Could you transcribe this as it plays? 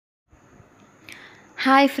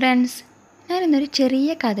Hi friends, ഞാനിന്നൊരു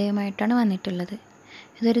ചെറിയ കഥയുമായിട്ടാണ് വന്നിട്ടുള്ളത്.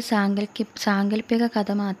 ഇതൊരു സാങ്കല്പിക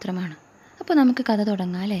കഥ മാത്രമാണ്. അപ്പോൾ നമുക്ക് കഥ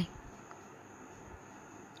തുടങ്ങാം അല്ലേ?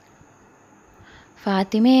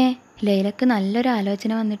 ഫാത്തിമയെ, ലൈലക്ക് നല്ലൊരു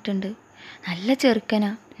ആലോചന വന്നിട്ടുണ്ട്. നല്ല ചെറുക്കനാ.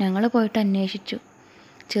 ഞങ്ങൾ പോയിട്ട് അന്വേഷിച്ചു.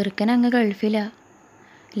 ചെറുക്കൻ അങ്ങ് ഗൾഫിലാ.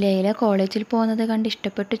 ലൈല കോളേജിൽ പോകുന്നത് കണ്ട്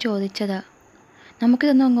ഇഷ്ടപ്പെട്ട് ചോദിച്ചതാ.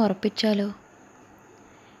 നമുക്കിതൊന്നും അങ്ങ് ഉറപ്പിച്ചാലോ?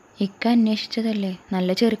 ഇക്ക അന്വേഷിച്ചതല്ലേ, നല്ല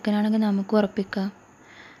ചെറുക്കനാണെങ്കിൽ നമുക്ക് ഉറപ്പിക്കാം.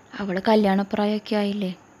 അവൾ കല്യാണപ്രായമൊക്കെ ആയില്ലേ.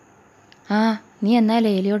 നീ എന്നാ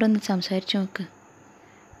ലൈലയോടൊന്ന് സംസാരിച്ചു നോക്ക്.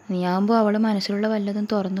 നീയാകുമ്പോൾ അവൾ മനസ്സിലുള്ള വല്ലതും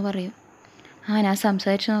തുറന്നു പറയും. ഞാൻ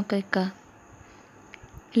സംസാരിച്ചു നോക്കാം ഇക്ക.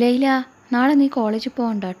 ലൈല, നാളെ നീ കോളേജിൽ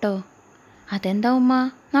പോകണ്ട കേട്ടോ. അതെന്താ ഉമ്മ,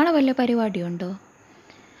 നാളെ വല്ല പരിപാടിയുണ്ടോ?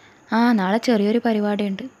 നാളെ ചെറിയൊരു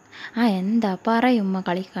പരിപാടിയുണ്ട്. എന്താ പറയുമ്മ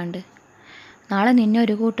കളിക്കാണ്ട്. നാളെ നിന്നെ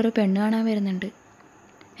ഒരു കൂട്ടർ പെണ്ണ് കാണാൻ വരുന്നുണ്ട്.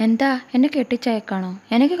 എന്താ, എന്നെ കെട്ടിച്ചയക്കാണോ?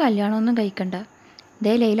 എനിക്ക് കല്യാണമൊന്നും കഴിക്കണ്ട.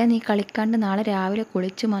 ദേ ലൈല, നീ കളിക്കാണ്ട് നാളെ രാവിലെ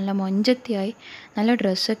കുളിച്ച് നല്ല മൊഞ്ചത്തിയായി നല്ല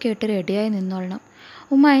ഡ്രസ്സൊക്കെ ഇട്ട് റെഡിയായി നിന്നോളണം.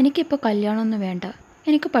 ഉമ്മ, എനിക്കിപ്പോൾ കല്യാണമൊന്നും വേണ്ട.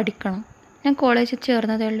 എനിക്ക് പഠിക്കണം. ഞാൻ കോളേജിൽ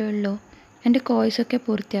ചേർന്നതല്ലേ ഉള്ളൂ. എൻ്റെ കോഴ്സൊക്കെ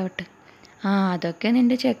പൂർത്തിയാവട്ടെ. അതൊക്കെ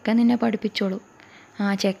നിൻ്റെ ചെക്കൻ നിന്നെ പഠിപ്പിച്ചോളൂ.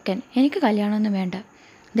 ചെക്കൻ, എനിക്ക് കല്യാണമൊന്നും വേണ്ട.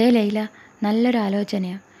 ദേ ലൈല, നല്ലൊരു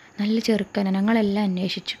ആലോചനയാണ്. നല്ല ചെറുക്കനാണ്. ഞങ്ങളെല്ലാം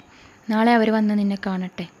അന്വേഷിച്ചു. നാളെ അവർ വന്ന് നിന്നെ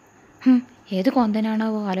കാണട്ടെ. ഏത്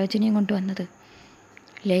കൊന്തനാണാവോ ആലോചനയും കൊണ്ടുവന്നത്?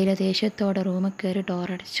 ലൈല ദേഷ്യത്തോടെ റൂമിൽ കയറി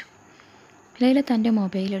ഡോറടച്ചു. ലൈല തൻ്റെ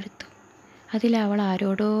മൊബൈലെടുത്തു. അതിൽ അവൾ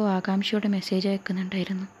ആരോടോ ആകാംക്ഷയോടെ മെസ്സേജ്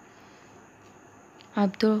അയക്കുന്നുണ്ടായിരുന്നു.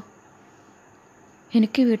 അബ്ദു,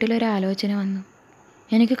 എനിക്ക് വീട്ടിലൊരാലോചന വന്നു.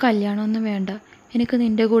 എനിക്ക് കല്യാണമൊന്നും വേണ്ട. എനിക്ക്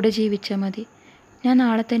നിൻ്റെ കൂടെ ജീവിച്ചാൽ മതി. ഞാൻ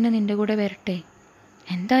നാളെ തന്നെ നിൻ്റെ കൂടെ വരട്ടെ.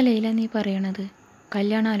 എന്താ ലൈല നീ പറയണത്?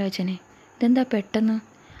 കല്യാണാലോചന? ഇതെന്താ പെട്ടെന്ന്?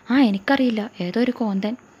 എനിക്കറിയില്ല. ഏതോ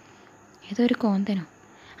ഒരു കോന്തനോ?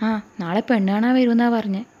 നാളെ പെണ്ണ് കാണാൻ വരുമെന്നാണ്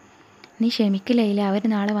പറഞ്ഞത്. നീ ക്ഷമിക്ക് ലൈല, അവർ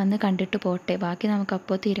നാളെ വന്ന് കണ്ടിട്ട് പോട്ടെ. ബാക്കി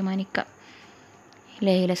നമുക്കപ്പോൾ തീരുമാനിക്കാം.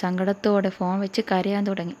 ലൈല സങ്കടത്തോടെ ഫോൺ വെച്ച് കരയാൻ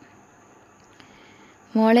തുടങ്ങി.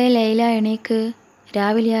 മോളെ ലൈല, എണീക്ക്.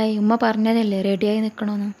 രാവിലെയായി. ഉമ്മ പറഞ്ഞതല്ലേ റെഡിയായി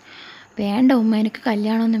നിൽക്കണമെന്ന്. വേണ്ട ഉമ്മ, എനിക്ക്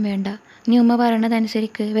കല്യാണമൊന്നും വേണ്ട. നീ ഉമ്മ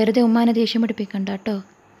പറയണതനുസരിക്ക്. വെറുതെ ഉമ്മാനെ ദേഷ്യം പിടിപ്പിക്കണ്ട കേട്ടോ.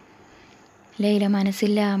 ലൈല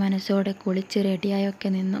മനസ്സോടെ കുളിച്ച്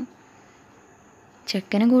റെഡിയായൊക്കെ നിന്നു.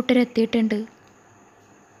 ചെക്കനും കൂട്ടരെത്തിയിട്ടുണ്ട്.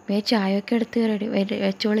 ചായയൊക്കെ എടുത്ത്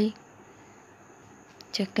വെച്ചോളി.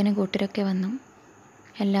 ചെക്കനും കൂട്ടരൊക്കെ വന്നു.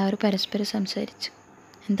 എല്ലാവരും പരസ്പരം സംസാരിച്ചു.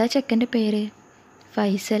 എന്താ ചെക്കൻ്റെ പേര്?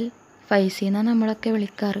 ഫൈസൽ. ഫൈസിന്നാണ് നമ്മളൊക്കെ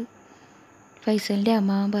വിളിക്കാറ്. ഫൈസലിൻ്റെ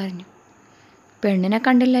അമ്മാവൻ പറഞ്ഞു. പെണ്ണിനെ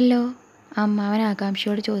കണ്ടില്ലല്ലോ? അമ്മാവൻ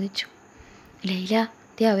ആകാംക്ഷയോട് ചോദിച്ചു. ലൈല,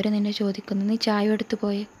 ദേ അവർ നിന്നെ ചോദിക്കുന്നു. നീ ചായ എടുത്ത്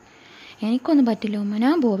പോയേ. എനിക്കൊന്നും പറ്റില്ല ഉമ്മ,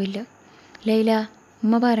 ഞാൻ പോവില്ല. ലൈല,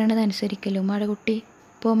 ഉമ്മ പറയണതനുസരിക്കല്ലോ ഉമ്മയുടെ കുട്ടി.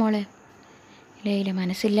 പോ മോളെ. ലൈല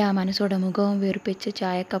മനസ്സോടെ മുഖവും വീർപ്പിച്ച്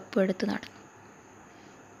ചായക്കപ്പ് എടുത്ത് നടന്നു.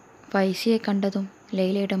 ഫൈസിയെ കണ്ടതും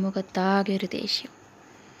ലൈലയുടെ മുഖത്താകെ ഒരു ദേഷ്യം.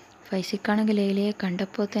 ഫൈസിക്കാണെങ്കിൽ ലൈലയെ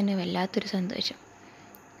കണ്ടപ്പോൾ തന്നെ വല്ലാത്തൊരു സന്തോഷം.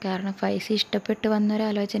 കാരണം ഫൈസി ഇഷ്ടപ്പെട്ട്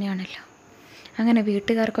വന്നൊരാലോചനയാണല്ലോ. അങ്ങനെ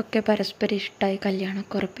വീട്ടുകാർക്കൊക്കെ പരസ്പരം ഇഷ്ടമായി.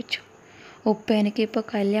 കല്യാണമൊക്കെ ഉറപ്പിച്ചു. എനിക്കിപ്പോൾ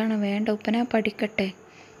കല്യാണം വേണ്ട, ഞാൻ പഠിക്കട്ടെ.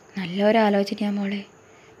 നല്ലൊരാലോചനയാണ് മോളെ.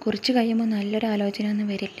 കുറച്ച് കഴിയുമ്പോൾ നല്ലൊരാലോചന ഒന്നും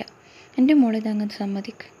വരില്ല. എൻ്റെ മോളിതങ്ങനെ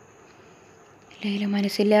സമ്മതിക്ക്. ലൈല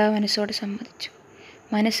മനസ്സോടെ സമ്മതിച്ചു.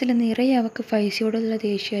 മനസ്സിൽ നിറയെ അവൾക്ക് ഫൈസിയോടുള്ള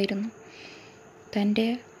ദേഷ്യമായിരുന്നു. തൻ്റെ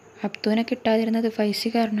അബ്ദുവിനെ കിട്ടാതിരുന്നത് ഫൈസി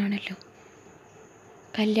കാരണമാണല്ലോ.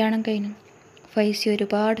 കല്യാണം കഴിഞ്ഞു. ഫൈസി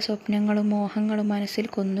ഒരുപാട് സ്വപ്നങ്ങളും മോഹങ്ങളും മനസ്സിൽ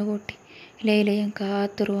കൊന്നുകൂട്ടി ലൈലയും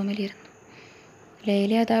കാത്ത് റൂമിലിരുന്നു.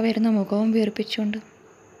 ലൈല അതാ വരുന്ന മുഖവും വീർപ്പിച്ചുകൊണ്ട്.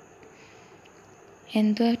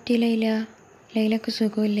 എന്തു പറ്റി ലൈല? ലൈലക്ക്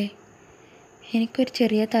സുഖമില്ലേ? എനിക്കൊരു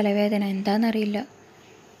ചെറിയ തലവേദന, എന്താണെന്നറിയില്ല.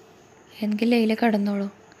 എങ്കിൽ ലൈല കടന്നോളൂ.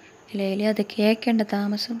 ലൈല അത് കേൾക്കേണ്ട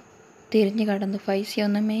താമസം തിരിഞ്ഞു കടന്നു. ഫൈസി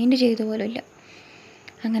ഒന്നും മൈൻഡ് ചെയ്തു പോലുമില്ല.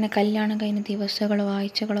 അങ്ങനെ കല്യാണം കഴിഞ്ഞ ദിവസങ്ങളോ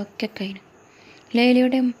ആഴ്ചകളോ ഒക്കെ കഴിഞ്ഞു.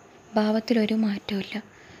 ലൈലയുടെ ഭാവത്തിലൊരു മാറ്റമില്ല.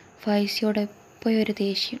 ഫൈസിയോട് എപ്പോഴും ഒരു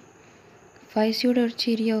ദേഷ്യം. ഫൈസിയുടെ ഒരു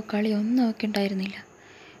ചിരിയോ കളിയോ ഒന്നും ഒക്കെ ഉണ്ടായിരുന്നില്ല.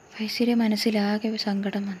 ഫൈസിയുടെ മനസ്സിലാകെ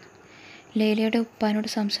സങ്കടം വന്നു. ലൈലയുടെ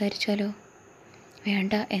ഉപ്പാനോട് സംസാരിച്ചാലോ?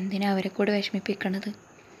 വേണ്ട, എന്തിനാ അവരെ കൂടെ വിഷമിപ്പിക്കണത്?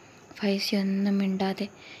 ഫൈസി ഒന്നും മിണ്ടാതെ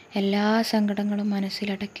എല്ലാ സങ്കടങ്ങളും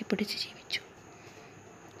മനസ്സിലടക്കി പിടിച്ച് ജീവിച്ചു.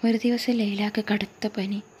 ഒരു ദിവസം ലൈലാക്ക് കടുത്ത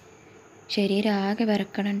പനി. ശരീരം ആകെ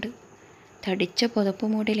വിറക്കണുണ്ട്. തടിച്ച പുതപ്പ്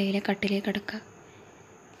മൂടി ലൈല കട്ടിലേക്ക് കിടക്കുക.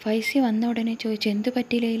 ഫൈസി വന്ന ഉടനെ ചോദിച്ചു, എന്ത്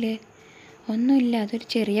പറ്റി ലൈലേ? ഒന്നുമില്ല, അതൊരു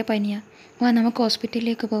ചെറിയ പനിയാണ്. നമുക്ക്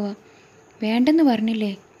ഹോസ്പിറ്റലിലേക്ക് പോവാം. വേണ്ടെന്ന്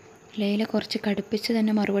പറഞ്ഞില്ലേ? ലൈല കുറച്ച് കടുപ്പിച്ച്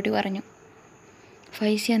തന്നെ മറുപടി പറഞ്ഞു.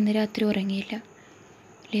 ഫൈസി അന്ന് രാത്രി ഉറങ്ങിയില്ല.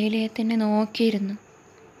 ലൈലയെ തന്നെ നോക്കിയിരുന്നു.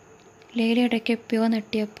 ലൈല ഇടയ്ക്ക് എപ്പോഴോ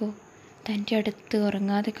നട്ടിയപ്പോൾ തൻ്റെ അടുത്ത്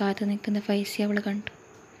ഉറങ്ങാതെ കാത്തു നിൽക്കുന്ന ഫൈസി അവൾ കണ്ടു.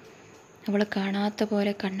 അവൾ കാണാത്ത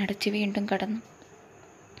പോലെ കണ്ണടച്ച് വീണ്ടും കടന്നു.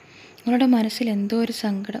 അവളുടെ മനസ്സിൽ എന്തോ ഒരു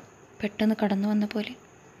സങ്കടം പെട്ടെന്ന് കടന്നു വന്ന പോലെ.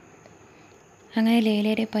 അങ്ങനെ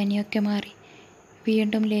ലൈലയുടെ പനിയൊക്കെ മാറി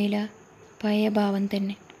വീണ്ടും ലൈല പഴയ ഭാവം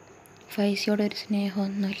തന്നെ. ഫൈസിയോടൊരു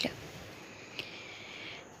സ്നേഹമൊന്നുമില്ല.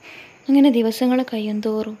 അങ്ങനെ ദിവസങ്ങൾ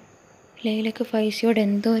കഴിയുന്തോറും ലൈലക്ക് ഫൈസിയോട്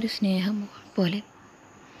എന്തോ ഒരു സ്നേഹം പോലെ.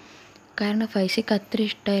 കാരണം ഫൈസിക്ക് അത്ര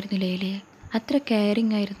ഇഷ്ടമായിരുന്നു ലൈലയെ, അത്ര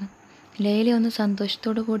കെയറിങ് ആയിരുന്നു. ലൈലയെ ഒന്ന്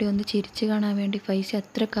സന്തോഷത്തോടു കൂടി ഒന്ന് ചിരിച്ചു കാണാൻ വേണ്ടി ഫൈസി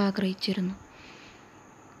അത്രയ്ക്ക് ആഗ്രഹിച്ചിരുന്നു.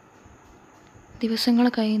 ദിവസങ്ങൾ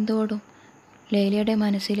കഴിയുന്തോടും ലൈലയുടെ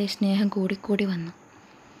മനസ്സിലെ സ്നേഹം കൂടിക്കൂടി വന്നു.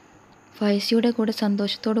 ഫൈസിയുടെ കൂടെ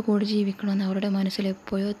സന്തോഷത്തോടു കൂടി ജീവിക്കണമെന്ന് അവരുടെ മനസ്സിൽ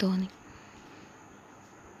എപ്പോഴോ തോന്നി.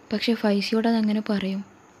 പക്ഷെ ഫൈസിയോട് അതങ്ങനെ പറയും.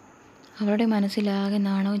 അവളുടെ മനസ്സിലാകെ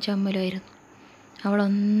നാണവും ചമ്മലുമായിരുന്നു.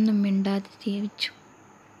 അവളൊന്നും മിണ്ടാതെ ജീവിച്ചു.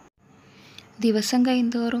 ദിവസം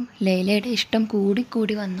കഴിയുന്തോറും ലൈലയുടെ ഇഷ്ടം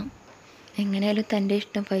കൂടിക്കൂടി വന്നു. എങ്ങനെയാലും തൻ്റെ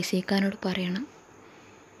ഇഷ്ടം ഫൈസിക്കാനോട് പറയണം.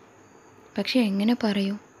 പക്ഷെ എങ്ങനെ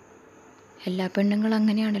പറയൂ? എല്ലാ പെണ്ണുങ്ങളും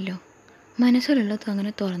അങ്ങനെയാണല്ലോ, മനസ്സിലുള്ളത്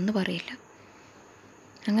അങ്ങനെ തുറന്നു പറയില്ല.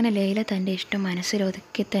 അങ്ങനെ ലൈല തൻ്റെ ഇഷ്ടം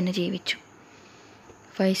മനസ്സിലൊതുക്കി തന്നെ ജീവിച്ചു.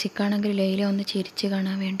 ഫൈസിക്കാണെങ്കിൽ ലൈല ഒന്ന് ചിരിച്ചു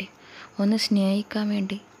കാണാൻ വേണ്ടി, ഒന്ന് സ്നേഹിക്കാൻ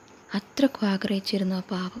വേണ്ടി അത്രക്കും ആഗ്രഹിച്ചിരുന്നു ആ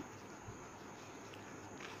പാവം.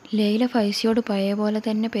 ലൈല ഫൈസിയോട് പഴയ പോലെ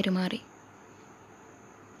തന്നെ പെരുമാറി.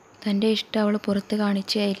 തൻ്റെ ഇഷ്ടം അവൾ പുറത്ത്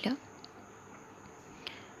കാണിച്ചേയില്ല.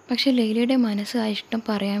 പക്ഷെ ലൈലയുടെ മനസ്സ് ആ ഇഷ്ടം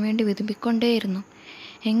പറയാൻ വേണ്ടി വിതുമ്പിക്കൊണ്ടേയിരുന്നു.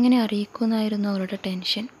 എങ്ങനെ അറിയിക്കുമെന്നായിരുന്നു അവളുടെ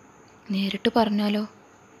ടെൻഷൻ. നേരിട്ട് പറഞ്ഞാലോ?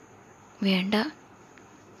 വേണ്ട,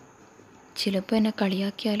 ചിലപ്പോൾ എന്നെ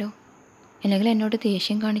കളിയാക്കിയാലോ, അല്ലെങ്കിൽ എന്നോട്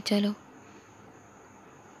ദേഷ്യം കാണിച്ചാലോ?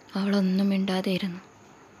 അവളൊന്നും മിണ്ടാതെയിരുന്നു.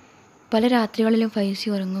 പല രാത്രികളിലും ഫൈസി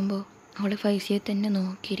ഉറങ്ങുമ്പോൾ അവൾ ഫൈസിയെ തന്നെ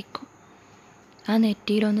നോക്കിയിരിക്കും. ആ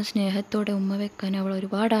നെറ്റിയിലൊന്ന് സ്നേഹത്തോടെ ഉമ്മ വെക്കാൻ അവൾ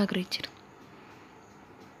ഒരുപാട് ആഗ്രഹിച്ചിരുന്നു.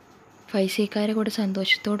 ഫൈസിക്കാരെ കൂടെ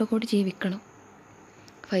സന്തോഷത്തോടു കൂടി ജീവിക്കണം.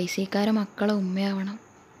 ഫൈസിക്കാരെ മക്കളെ ഉമ്മയാവണം.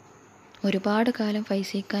 ഒരുപാട് കാലം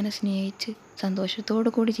ഫൈസിക്കാനെ സ്നേഹിച്ച് സന്തോഷത്തോടു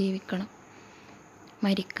കൂടി ജീവിക്കണം.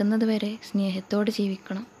 മരിക്കുന്നത് വരെ സ്നേഹത്തോടെ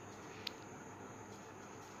ജീവിക്കണം.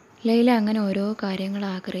 ലൈല അങ്ങനെ ഓരോ കാര്യങ്ങൾ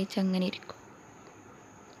ആഗ്രഹിച്ച് അങ്ങനെ ഇരിക്കും.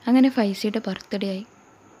 അങ്ങനെ ഫൈസിയുടെ ബർത്ത്ഡേ ആയി.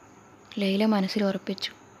 ലൈല മനസ്സിൽ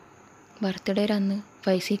ഉറപ്പിച്ചു, ബർത്ത്ഡേയുടെ അന്ന്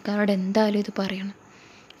ഫൈസിക്കാരോട് എന്തായാലും ഇത് പറയണം.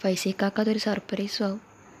 ഫൈസിക്കാക്ക് അതൊരു സർപ്രൈസും ആവും.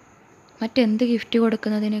 മറ്റെന്ത് ഗിഫ്റ്റ്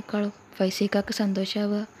കൊടുക്കുന്നതിനേക്കാളും ഫൈസിക്കാക്ക്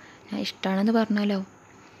സന്തോഷമാവുക ഞാൻ ഇഷ്ടമാണെന്ന് പറഞ്ഞാലാവും.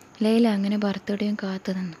 ലൈല അങ്ങനെ ബർത്ത്ഡേയും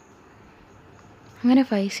കാത്തു നിന്നു. അങ്ങനെ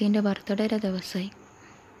ഫൈസീൻ്റെ ബർത്ത്ഡേയുടെ ദിവസമായി.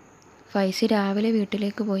 ഫൈസി രാവിലെ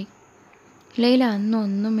വീട്ടിലേക്ക് പോയി. ലൈല അന്നും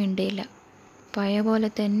ഒന്നും മിണ്ടിയില്ല. പഴയ പോലെ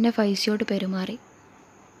തന്നെ ഫൈസിയോട് പെരുമാറി.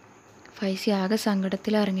 ഫൈസി ആകെ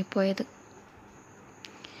സങ്കടത്തിൽ ഇറങ്ങിപ്പോയത്.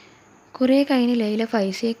 കുറേ കഴിഞ്ഞ് ലൈല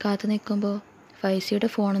ഫൈസിയെ കാത്തു നിൽക്കുമ്പോൾ ഫൈസിയുടെ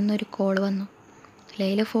ഫോണിൽ നിന്നൊരു കോൾ വന്നു.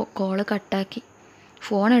 ലൈല കോള് കട്ടാക്കി.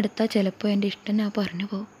 ഫോൺ എടുത്താൽ ചിലപ്പോൾ എൻ്റെ ഇഷ്ടം ഞാൻ പറഞ്ഞു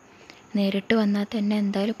പോകും. നേരിട്ട് വന്നാൽ തന്നെ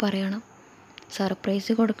എന്തായാലും പറയണം,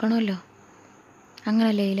 സർപ്രൈസ് കൊടുക്കണമല്ലോ.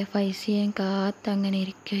 അങ്ങനെ ലൈല ഫൈസിയെയും കാത്തങ്ങനെ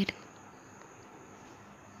ഇരിക്കുമായിരുന്നു.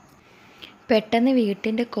 പെട്ടെന്ന്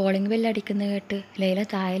വീട്ടിൻ്റെ കോളിംഗ് ബെൽ അടിക്കുന്ന കേട്ട് ലൈല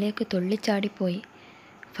താഴേക്ക് തുള്ളിച്ചാടിപ്പോയി.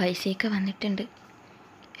 ഫൈസിയൊക്കെ വന്നിട്ടുണ്ട്,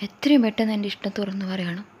 എത്രയും പെട്ടെന്ന് എൻ്റെ ഇഷ്ടം തുറന്നു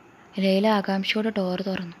പറയണം. ലൈല ആകാംക്ഷയോടെ ഡോർ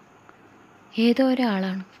തുറന്നു. ഏതോ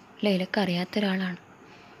ഒരാളാണ്, ലൈലക്ക് അറിയാത്തൊരാളാണ്.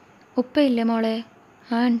 ഉപ്പ ഇല്ലേ മോളെ?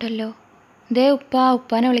 ആ ഉണ്ടല്ലോ, ദേ ഉപ്പ,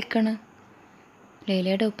 ഉപ്പാനെ വിളിക്കണ്.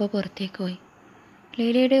 ലൈലയുടെ ഉപ്പ പുറത്തേക്ക് പോയി.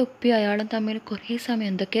 ലൈലയുടെ ഉപ്പയും അയാളും തമ്മിൽ കുറേ സമയം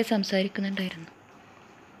എന്തൊക്കെയോ സംസാരിക്കുന്നുണ്ടായിരുന്നു.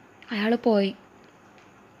 അയാൾ പോയി.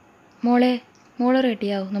 മോള്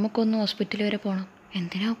റെഡിയാവും, നമുക്കൊന്ന് ഹോസ്പിറ്റൽ വരെ പോകണം.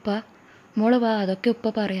 എന്തിനാ ഉപ്പ? മോള് വാ, അതൊക്കെ ഉപ്പ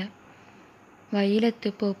പറയാം.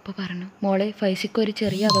 വഴിയിലെത്തിയപ്പോൾ ഉപ്പ പറഞ്ഞു, മോളെ ഫൈസിക്കൊരു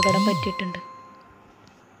ചെറിയ അപകടം പറ്റിയിട്ടുണ്ട്.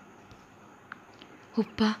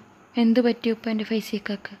 ഉപ്പ, എന്ത് പറ്റി ഉപ്പ എൻ്റെ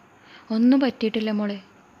ഫൈസിക്കാക്ക്? ഒന്നും പറ്റിയിട്ടില്ല മോളെ.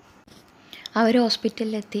 അവർ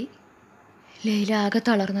ഹോസ്പിറ്റലിലെത്തി. ലൈല ആകെ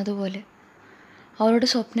തളർന്നതുപോലെ. അവളുടെ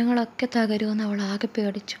സ്വപ്നങ്ങളൊക്കെ തകരുമെന്ന് അവൾ ആകെ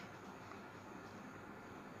പേടിച്ചു.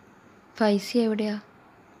 ഫൈസി എവിടെയാ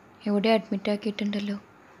അഡ്മിറ്റാക്കിയിട്ടുണ്ടല്ലോ,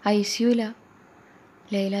 ICUവിലാ.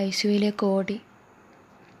 ലൈല ICUവിലേക്ക് ഓടി.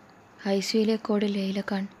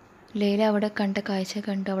 ലൈല അവിടെ കണ്ട കാഴ്ച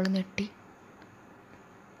കണ്ട് അവൾ ഞെട്ടി.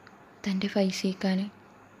 തൻ്റെ ഫൈസിക്കാൻ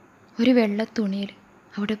ഒരു വെള്ള തുണിയിൽ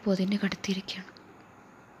അവിടെ പൊതിഞ്ഞ് കിടത്തിയിരിക്കുകയാണ്.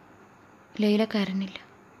 ലൈല കരഞ്ഞില്ല,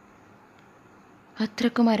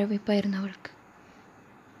 അത്രക്കും മരവിപ്പായിരുന്നു അവൾക്ക്.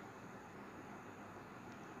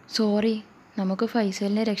 സോറി, നമുക്ക്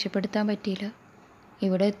ഫൈസലിനെ രക്ഷപ്പെടുത്താൻ പറ്റിയില്ല.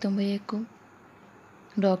 ഇവിടെ എത്തുമ്പോഴേക്കും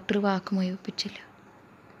ഡോക്ടർ വാക്ക് മുഴുവിപ്പിച്ചില്ല.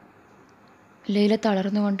 ലൈല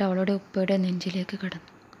തളർന്നുകൊണ്ട് അവളുടെ ഉപ്പയുടെ നെഞ്ചിലേക്ക്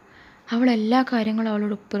കിടന്നു. അവൾ എല്ലാ കാര്യങ്ങളും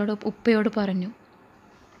അവളുടെ ഉപ്പയോട് പറഞ്ഞു.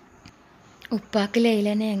 ഉപ്പാക്ക്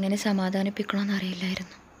ലൈലനെ എങ്ങനെ സമാധാനിപ്പിക്കണമെന്ന്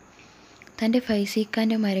അറിയില്ലായിരുന്നു. തൻ്റെ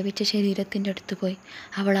ഫൈസിക്കാൻ്റെ മരവിച്ച ശരീരത്തിൻ്റെ അടുത്ത് പോയി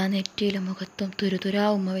അവൾ ആ നെറ്റിയിലും മുഖത്തും തുരുതുരാ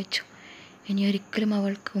ഉമ്മ വെച്ചു. ഇനി ഒരിക്കലും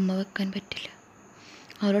അവൾക്ക് ഉമ്മ വെക്കാൻ പറ്റില്ല.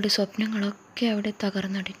 അവളുടെ സ്വപ്നങ്ങളൊക്കെ അവിടെ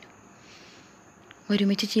തകർന്നടിഞ്ഞു.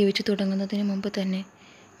 ഒരുമിച്ച് ജീവിച്ചു തുടങ്ങുന്നതിന് മുമ്പ് തന്നെ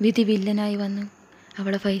വിധി വില്ലനായി വന്ന്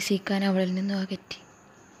അവളെ ഫൈസിക്കാൻ അവളിൽ നിന്നും അകറ്റി.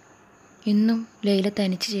 ഇന്നും ലൈല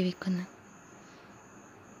തനിച്ച് ജീവിക്കുന്നു.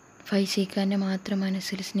 ഫൈസിക്കാൻ്റെ മാത്രം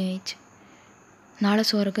മനസ്സിൽ സ്നേഹിച്ച് നാളെ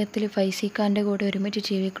സ്വർഗത്തിൽ ഫൈസിക്കാൻ്റെ കൂടെ ഒരുമിച്ച്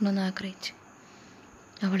ജീവിക്കണമെന്ന് ആഗ്രഹിച്ച്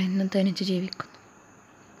അവൾ ഇന്നും തനിച്ച് ജീവിക്കുന്നു.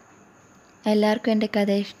 എല്ലാവർക്കും എൻ്റെ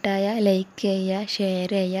കഥ ഇഷ്ടമായ ലൈക്ക് ചെയ്യുക,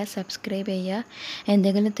 ഷെയർ ചെയ്യുക, സബ്സ്ക്രൈബ് ചെയ്യുക.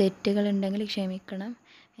 എന്തെങ്കിലും തെറ്റുകളുണ്ടെങ്കിൽ ക്ഷമിക്കണം.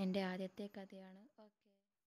 എൻ്റെ ആദ്യത്തെ കഥയാണ്.